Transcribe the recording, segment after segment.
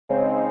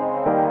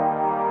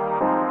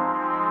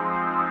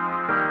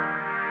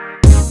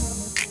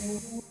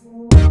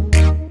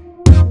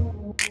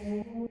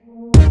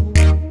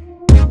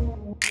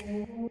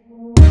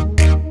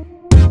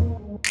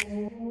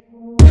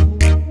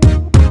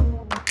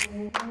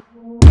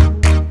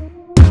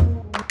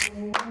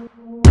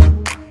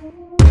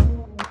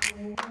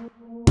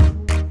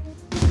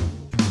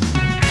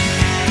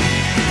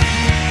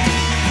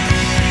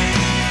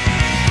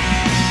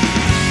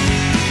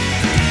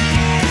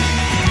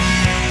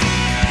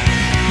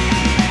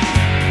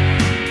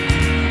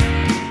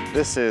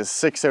This is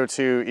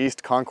 602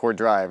 East Concord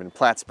Drive in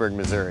Plattsburg,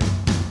 Missouri.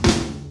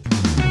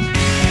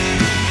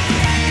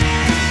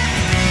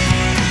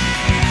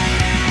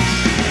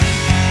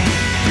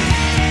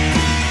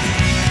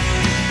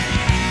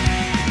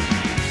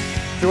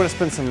 If you want to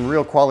spend some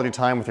real quality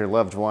time with your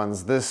loved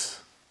ones,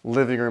 this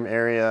living room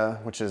area,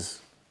 which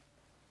is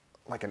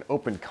like an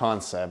open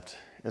concept,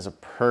 is a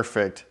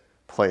perfect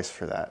place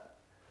for that,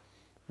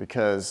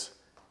 because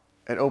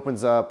it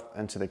opens up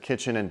into the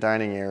kitchen and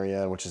dining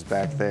area, which is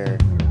back there.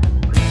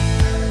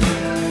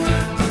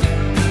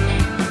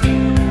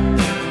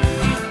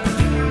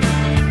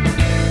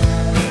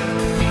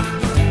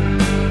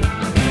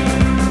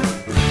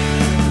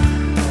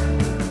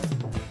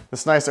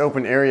 This nice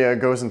open area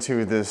goes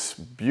into this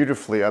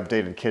beautifully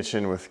updated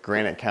kitchen with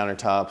granite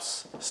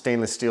countertops,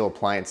 stainless steel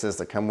appliances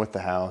that come with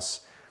the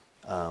house.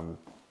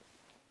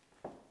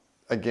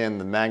 Again,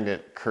 the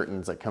magnet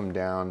curtains that come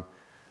down,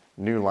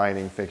 new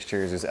lighting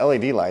fixtures. There's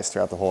LED lights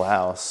throughout the whole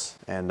house.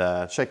 And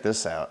check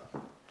this out.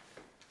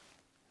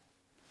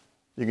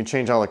 You can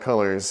change all the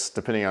colors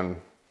depending on,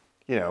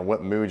 you know,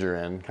 what mood you're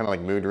in, kind of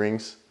like mood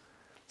rings.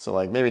 So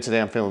like maybe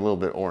today I'm feeling a little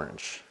bit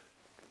orange.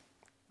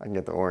 I can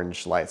get the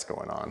orange lights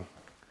going on.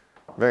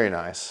 Very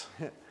nice.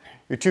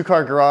 Your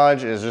 2-car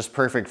garage is just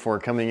perfect for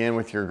coming in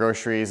with your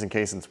groceries in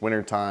case it's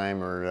winter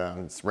time or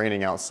it's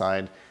raining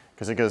outside,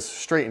 because it goes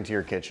straight into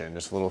your kitchen,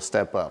 just a little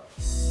step up.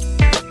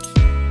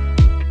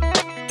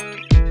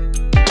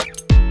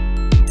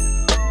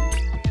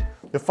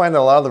 You'll find that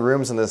a lot of the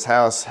rooms in this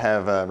house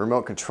have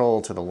remote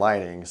control to the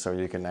lighting, so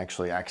you can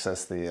actually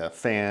access the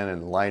fan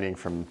and lighting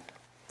from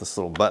this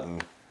little button.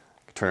 You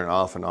can turn it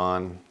off and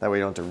on. That way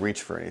you don't have to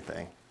reach for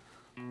anything.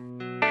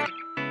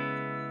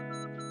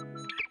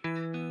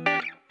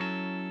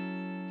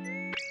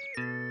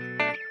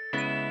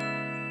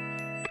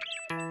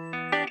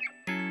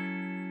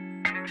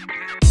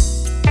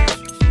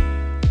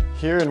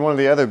 Here in one of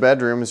the other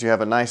bedrooms, you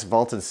have a nice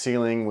vaulted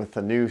ceiling with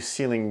a new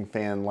ceiling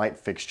fan light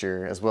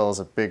fixture, as well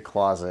as a big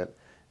closet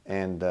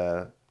and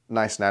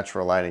nice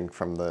natural lighting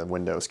from the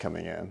windows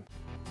coming in.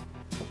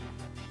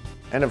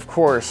 And of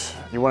course,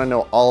 you want to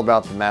know all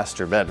about the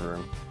master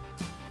bedroom.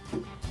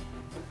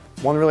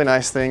 One really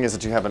nice thing is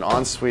that you have an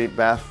ensuite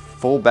bath,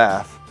 full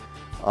bath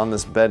on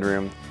this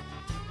bedroom,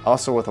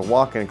 also with a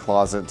walk-in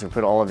closet to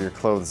put all of your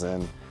clothes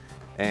in,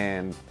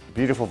 and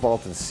beautiful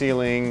vaulted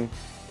ceiling.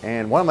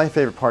 And one of my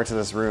favorite parts of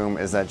this room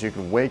is that you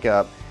can wake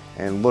up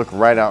and look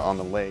right out on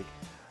the lake.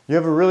 You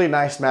have a really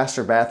nice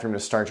master bathroom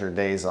to start your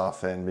days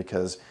off in,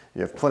 because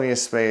you have plenty of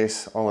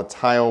space, all the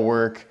tile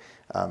work,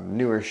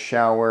 newer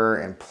shower,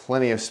 and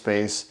plenty of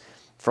space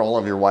for all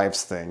of your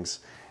wife's things.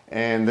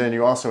 And then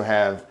you also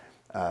have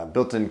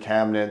built-in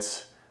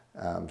cabinets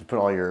to put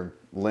all your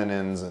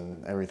linens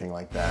and everything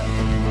like that.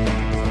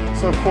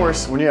 So of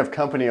course, when you have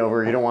company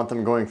over, you don't want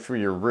them going through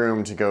your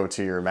room to go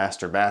to your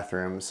master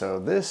bathroom. So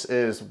this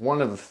is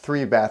one of the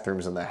 3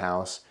 bathrooms in the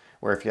house,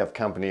 where if you have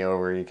company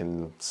over, you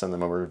can send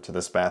them over to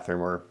this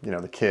bathroom, or, you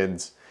know, the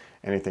kids,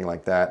 anything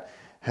like that.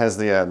 Has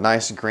the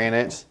nice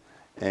granite,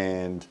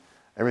 and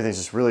everything's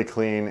just really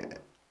clean.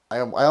 I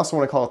also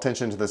want to call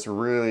attention to this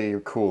really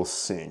cool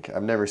sink.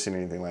 I've never seen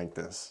anything like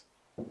this.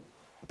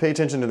 Pay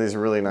attention to these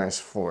really nice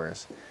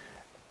floors.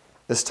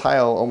 This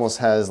tile almost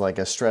has like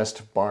a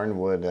stressed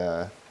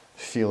barnwood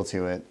feel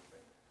to it.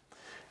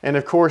 And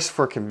of course,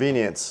 for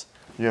convenience,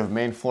 you have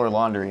main floor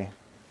laundry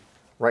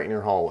right in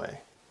your hallway.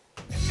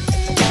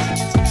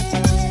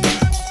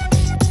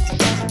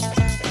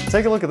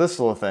 Take a look at this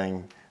little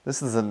thing.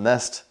 This is a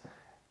Nest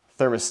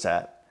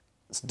thermostat.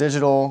 It's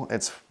digital,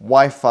 it's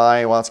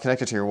Wi-Fi. While it's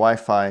connected to your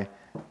Wi-Fi,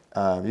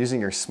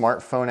 using your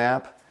smartphone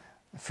app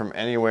from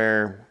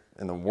anywhere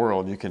in the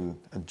world, you can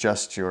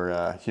adjust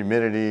your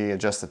humidity,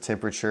 adjust the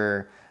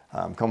temperature,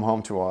 come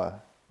home to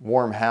a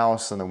warm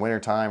house in the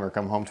wintertime, or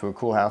come home to a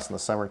cool house in the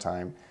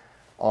summertime,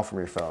 all from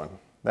your phone.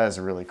 That is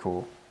really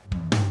cool.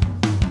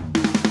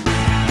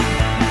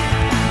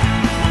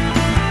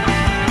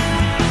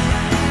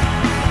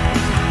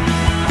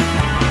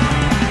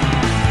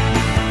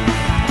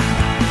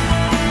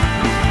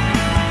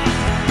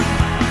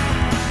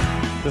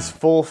 This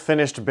full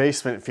finished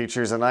basement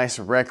features a nice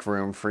rec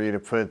room for you to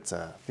put,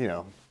 you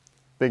know,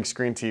 big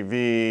screen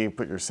TV,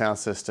 put your sound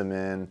system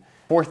in.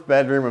 4th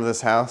bedroom of this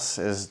house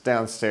is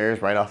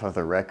downstairs right off of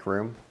the rec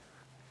room.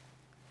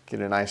 Get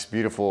a nice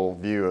beautiful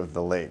view of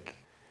the lake.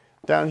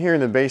 Down here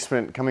in the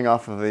basement, coming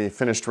off of the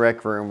finished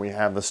rec room, we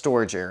have the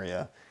storage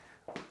area.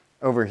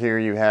 Over here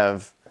you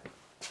have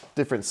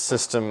different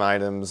system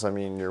items, I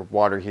mean your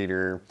water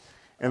heater.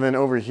 And then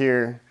over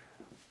here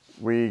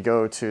we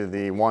go to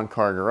the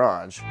 1-car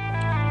garage.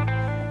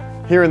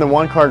 Here in the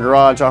 1-car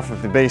garage off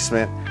of the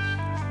basement,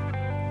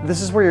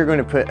 this is where you're going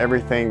to put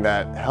everything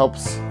that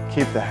helps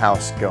keep the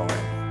house going.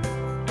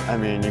 I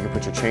mean, you can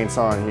put your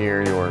chainsaw in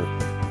here, your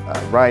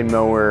ride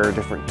mower,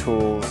 different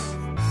tools.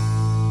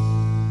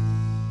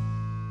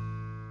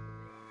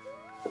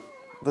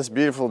 This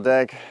beautiful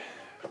deck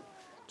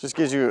just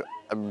gives you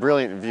a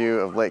brilliant view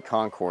of Lake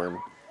Concord.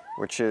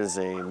 which is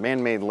a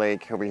man-made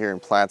lake over here in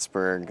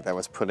Plattsburg that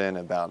was put in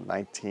about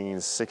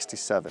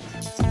 1967.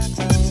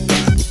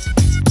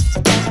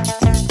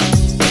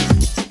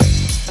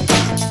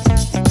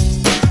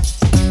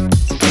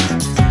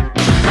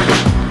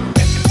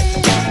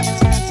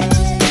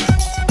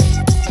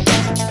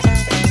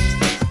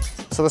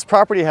 So this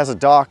property has a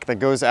dock that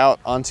goes out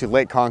onto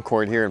Lake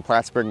Concord here in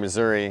Plattsburg,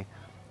 Missouri.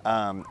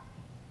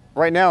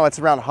 Right now it's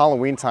around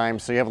Halloween time,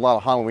 so you have a lot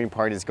of Halloween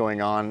parties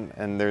going on,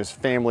 and there's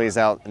families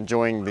out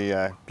enjoying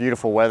the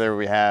beautiful weather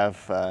we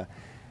have,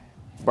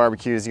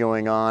 barbecues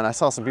going on. I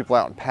saw some people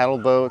out in paddle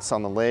boats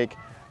on the lake.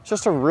 It's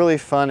just a really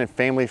fun and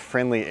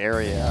family-friendly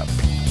area.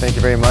 Thank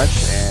you very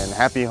much, and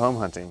happy home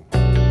hunting.